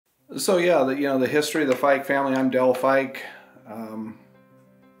So yeah, the history of the Fike family. I'm Del Fike. I'm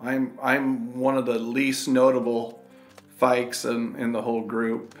one of the least notable Fikes in the whole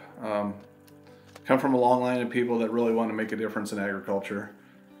group. Come from a long line of people that really want to make a difference in agriculture.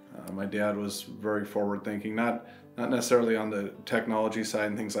 My dad was very forward-thinking, not necessarily on the technology side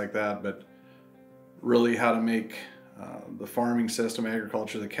and things like that, but really how to make the farming system,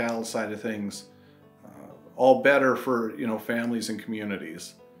 agriculture, the cattle side of things, all better for families and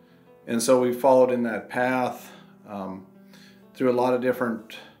communities. And so we followed in that path through a lot of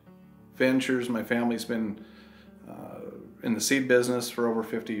different ventures. My family's been in the seed business for over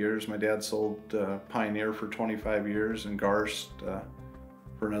 50 years. My dad sold Pioneer for 25 years and Garst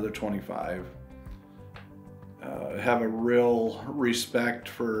for another 25. Have a real respect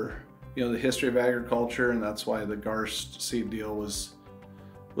for the history of agriculture, and that's why the Garst seed deal was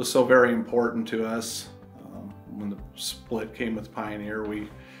so very important to us. When the split came with Pioneer, we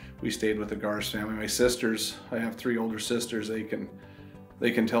stayed with the Garst family. My sisters, I have 3 older sisters, they can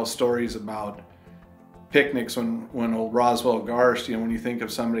tell stories about picnics when old Roswell Garst, when you think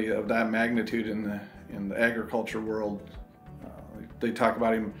of somebody of that magnitude in the agriculture world, they talk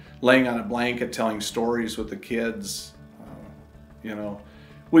about him laying on a blanket telling stories with the kids.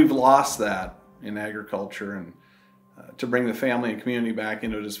 We've lost that in agriculture, and to bring the family and community back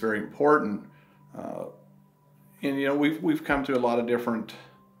into it is very important. And we've come through a lot of different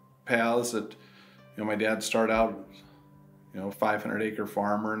paths. That my dad started out 500-acre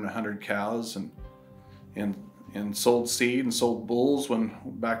farmer and 100 cows, and sold seed and sold bulls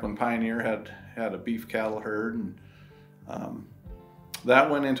back when Pioneer had a beef cattle herd, and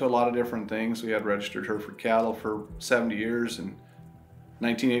that went into a lot of different things. We had registered Hereford cattle for 70 years. In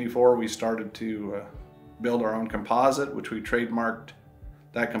 1984 we started to build our own composite, which we trademarked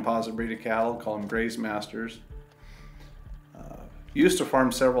that composite breed of cattle, call them Graze Masters. Used to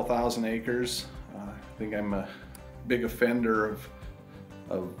farm several thousand acres. I think I'm a big offender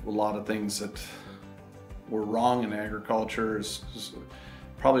of a lot of things that were wrong in agriculture. Is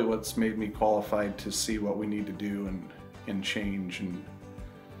probably what's made me qualified to see what we need to do and change. And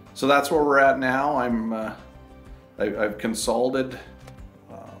so that's where we're at now. I've consulted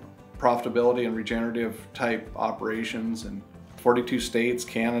profitability and regenerative type operations in 42 states,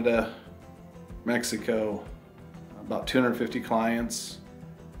 Canada, Mexico, about 250 clients,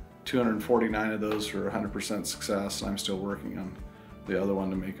 249 of those were 100% success, and I'm still working on the other one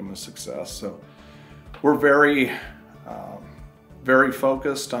to make them a success. So we're very, very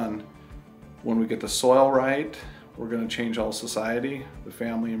focused on when we get the soil right, we're going to change all society. The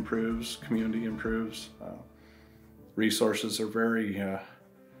family improves, community improves. Resources are very,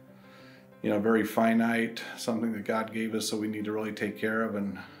 very finite, something that God gave us, so we need to really take care of.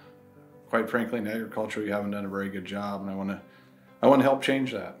 And quite frankly, in agriculture, we haven't done a very good job, and I want to help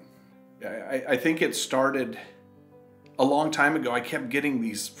change that. I think it started a long time ago. I kept getting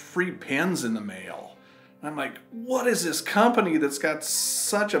these free pens in the mail. I'm like, what is this company that's got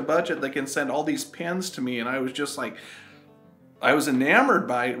such a budget that can send all these pens to me? And I was just like, I was enamored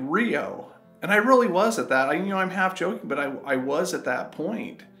by Rio. And I really was at that. I'm half joking, but I was at that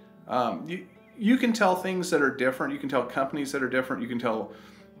point. You can tell things that are different. You can tell companies that are different. You can tell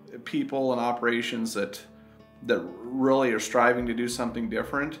people and operations that really are striving to do something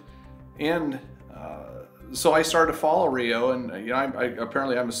different. And so I started to follow Rio, and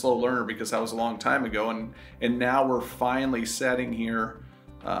apparently I'm a slow learner because that was a long time ago, and now we're finally sitting here,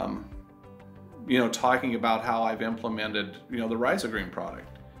 talking about how I've implemented the Rhyzogreen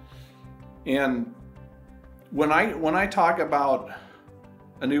product. And when I talk about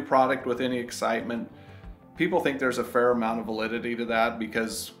a new product with any excitement, people think there's a fair amount of validity to that,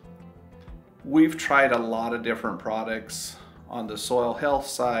 because we've tried a lot of different products on the soil health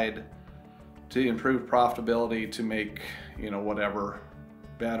side to improve profitability, to make whatever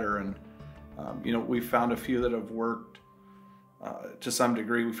better. And we found a few that have worked to some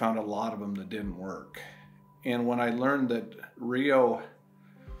degree. We found a lot of them that didn't work. And when I learned that Rio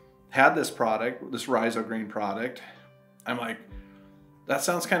had this product, this Rhyzogreen product, I'm like, that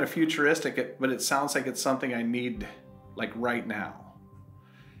sounds kind of futuristic, but it sounds like it's something I need like right now.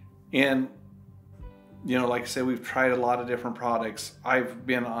 And like I said, we've tried a lot of different products. I've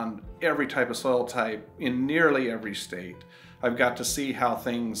been on every type of soil type in nearly every state. I've got to see how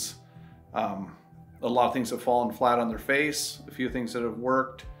things, a lot of things have fallen flat on their face, a few things that have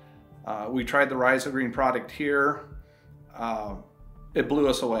worked. We tried the Rhyzogreen product here. It blew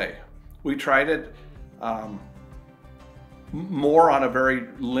us away. We tried it more on a very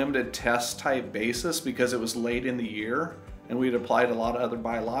limited test type basis because it was late in the year and we'd applied a lot of other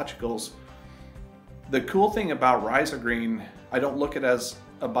biologicals. The cool thing about Rhyzogreen, I don't look at it as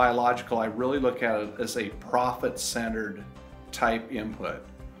a biological, I really look at it as a profit-centered type input.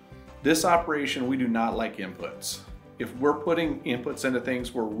 This operation, we do not like inputs. If we're putting inputs into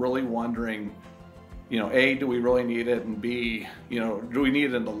things, we're really wondering, A, do we really need it? And B, do we need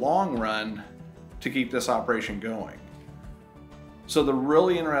it in the long run to keep this operation going? So the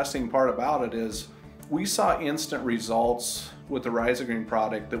really interesting part about it is we saw instant results with the Rhyzogreen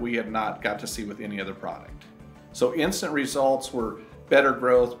product that we had not got to see with any other product. So instant results were better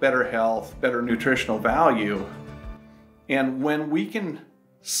growth, better health, better nutritional value. And when we can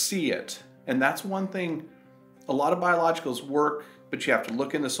see it, and that's one thing, a lot of biologicals work, but you have to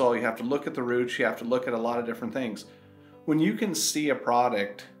look in the soil, you have to look at the roots, you have to look at a lot of different things. When you can see a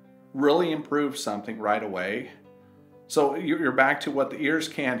product really improve something right away, so you're back to what the ears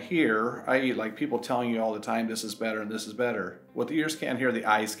can't hear, i.e. like people telling you all the time, this is better and this is better. What the ears can't hear, the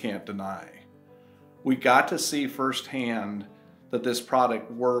eyes can't deny. We got to see firsthand that this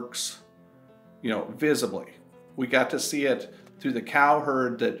product works, visibly. We got to see it through the cow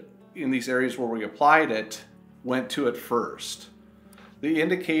herd that in these areas where we applied it, went to it first. The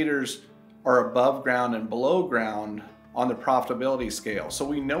indicators are above ground and below ground on the profitability scale. So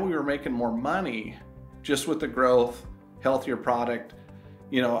we know we were making more money just with the growth, healthier product,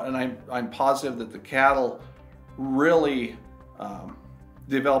 and I'm positive that the cattle really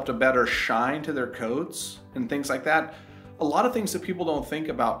developed a better shine to their coats and things like that. A lot of things that people don't think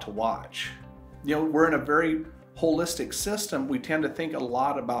about to watch. We're in a very holistic system. We tend to think a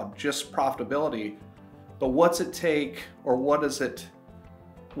lot about just profitability, but what's it take, or what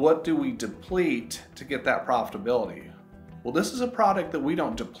do we deplete to get that profitability? Well, this is a product that we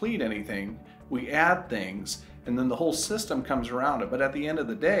don't deplete anything, we add things, and then the whole system comes around it. But at the end of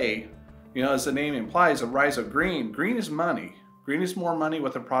the day, as the name implies, a Rhyzogreen, green is money. Green is more money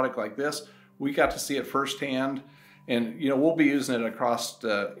with a product like this. We got to see it firsthand, and we'll be using it across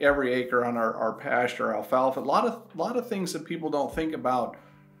every acre on our pasture, alfalfa. A lot of things that people don't think about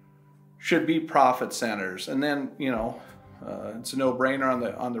should be profit centers. And then it's a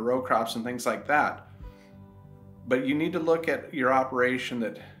no-brainer on the row crops and things like that. But you need to look at your operation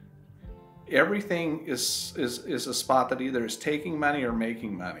that everything is a spot that either is taking money or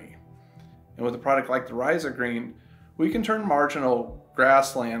making money. And with a product like the Rhyzogreen, we can turn marginal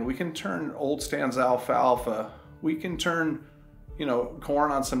grassland, we can turn old stands alfalfa, we can turn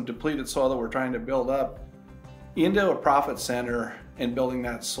corn on some depleted soil that we're trying to build up into a profit center, and building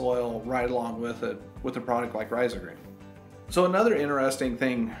that soil right along with it with a product like Rhyzogreen. So another interesting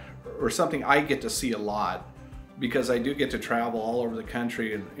thing, or something I get to see a lot, because I do get to travel all over the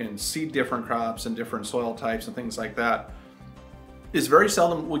country and see different crops and different soil types and things like that, is very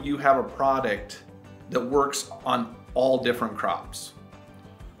seldom will you have a product that works on all different crops.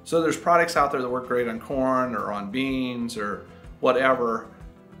 So there's products out there that work great on corn or on beans or whatever.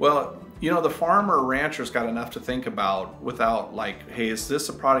 Well, the farmer or rancher's got enough to think about without like, hey, is this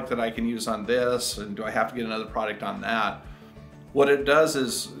a product that I can use on this? And do I have to get another product on that? What it does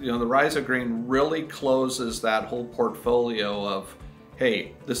is, the Rhyzogreen really closes that whole portfolio of,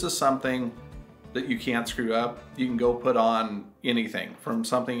 hey, this is something that you can't screw up. You can go put on anything, from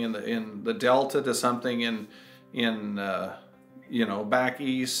something in the Delta to something in back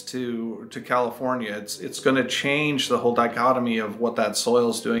east to California. It's going to change the whole dichotomy of what that soil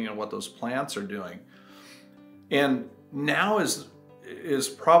is doing and what those plants are doing. And now is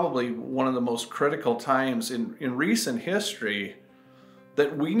probably one of the most critical times in recent history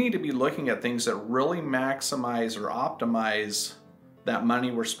that we need to be looking at things that really maximize or optimize that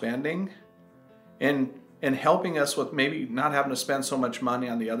money we're spending, and helping us with maybe not having to spend so much money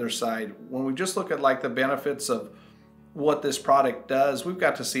on the other side. When we just look at like the benefits of what this product does, we've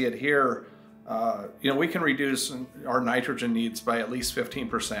got to see it here. We can reduce our nitrogen needs by at least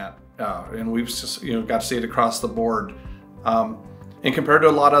 15%, and we've just got to see it across the board. And compared to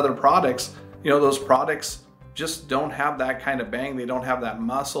a lot of other products, those products just don't have that kind of bang. They don't have that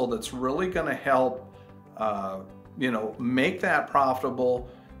muscle that's really going to help, make that profitable,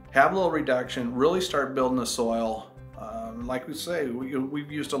 have a little reduction, really start building the soil. Like we say,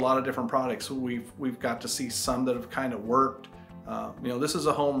 we've used a lot of different products. We've got to see some that have kind of worked. This is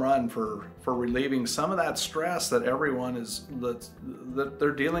a home run for relieving some of that stress that everyone that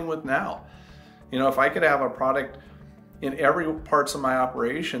they're dealing with now. If I could have a product in every parts of my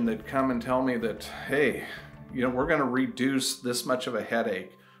operation that come and tell me that, hey, we're going to reduce this much of a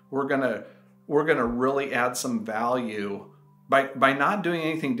headache. We're going to really add some value by not doing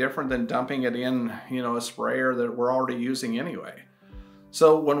anything different than dumping it in, a sprayer that we're already using anyway.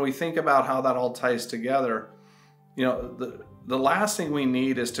 So when we think about how that all ties together, the last thing we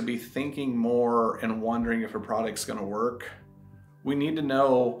need is to be thinking more and wondering if a product's going to work. We need to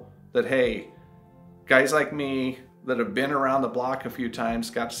know that, hey, guys like me that have been around the block a few times,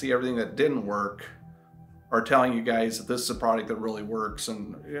 got to see everything that didn't work, are telling you guys that this is a product that really works,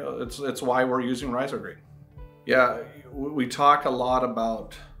 and you know, it's why we're using Rhyzogreen. Yeah, we talk a lot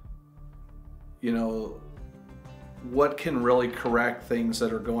about, you know, what can really correct things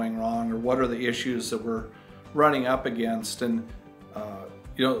that are going wrong, or what are the issues that we're running up against. And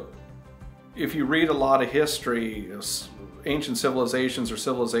you know, if you read a lot of history, ancient civilizations or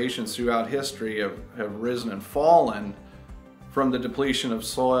civilizations throughout history have risen and fallen from the depletion of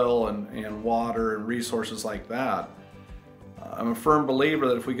soil and water and resources like that. I'm a firm believer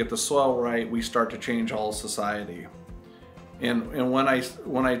that if we get the soil right, we start to change all of society. And when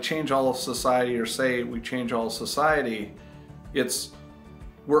I change all of society, or say we change all of society,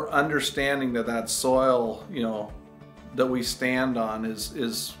 we're understanding that that soil, you know, that we stand on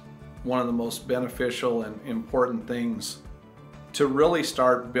is one of the most beneficial and important things to really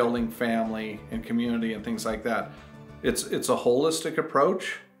start building family and community and things like that. It's a holistic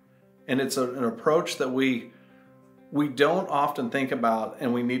approach, and it's an approach that we don't often think about,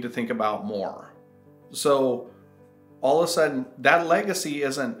 and we need to think about more. So all of a sudden, that legacy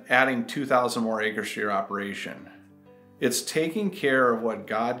isn't adding 2,000 more acres to your operation. It's taking care of what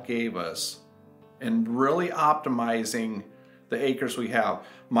God gave us and really optimizing the acres we have.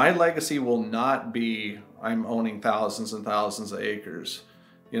 My legacy will not be I'm owning thousands and thousands of acres.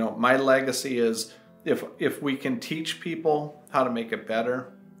 You know, my legacy is if we can teach people how to make it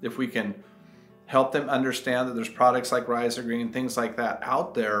better, if we can help them understand that there's products like Rhyzogreen, things like that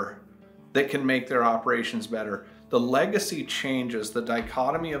out there that can make their operations better. The legacy changes, the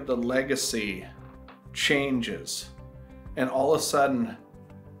dichotomy of the legacy changes. And all of a sudden,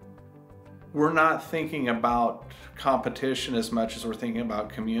 we're not thinking about competition as much as we're thinking about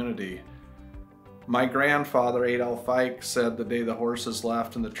community. My grandfather, Adolf Ficke, said the day the horses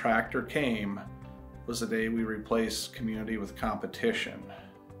left and the tractor came was the day we replaced community with competition.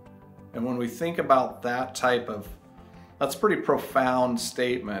 And when we think about that that's a pretty profound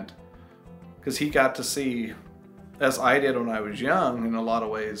statement, because he got to see, as I did when I was young in a lot of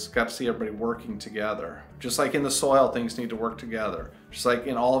ways, got to see everybody working together. Just like in the soil, things need to work together. Just like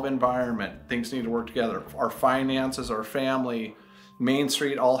in all of environment, things need to work together. Our finances, our family, Main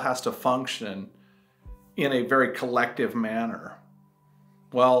Street, all has to function in a very collective manner.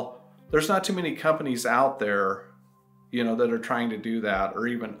 Well, there's not too many companies out there, you know, that are trying to do that, or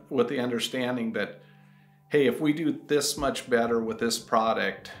even with the understanding that, hey, if we do this much better with this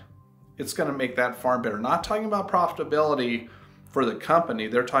product, it's going to make that farm better. Not talking about profitability for the company.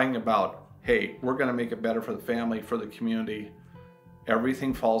 They're talking about, hey, we're going to make it better for the family, for the community.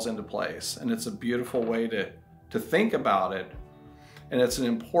 Everything falls into place. And it's a beautiful way to think about it. And it's an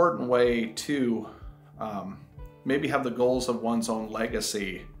important way to maybe have the goals of one's own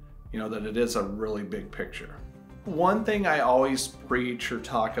legacy, you know, that it is a really big picture. One thing I always preach or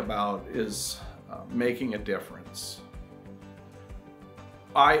talk about is making a difference.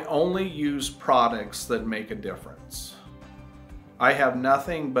 I only use products that make a difference. I have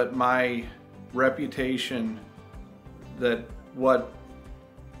nothing but my reputation that what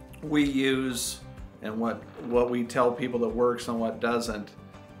we use and what we tell people that works and what doesn't.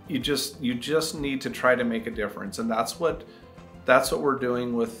 You just need to try to make a difference, and that's what we're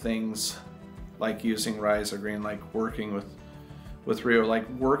doing with things like using Rhyzogreen, like working with Rio, like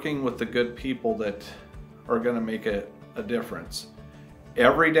working with the good people that are going to make a difference.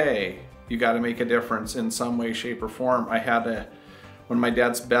 Every day you got to make a difference in some way, shape, or form. I had one of my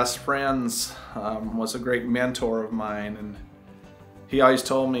dad's best friends was a great mentor of mine, and he always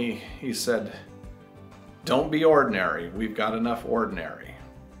told me, he said, don't be ordinary, we've got enough ordinary.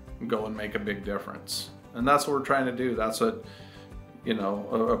 Go and make a big difference. And that's what we're trying to do. That's what, you know,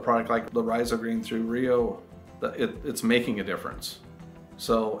 a product like the Rhyzogreen through Rio, it's making a difference.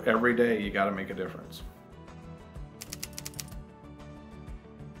 So every day you got to make a difference.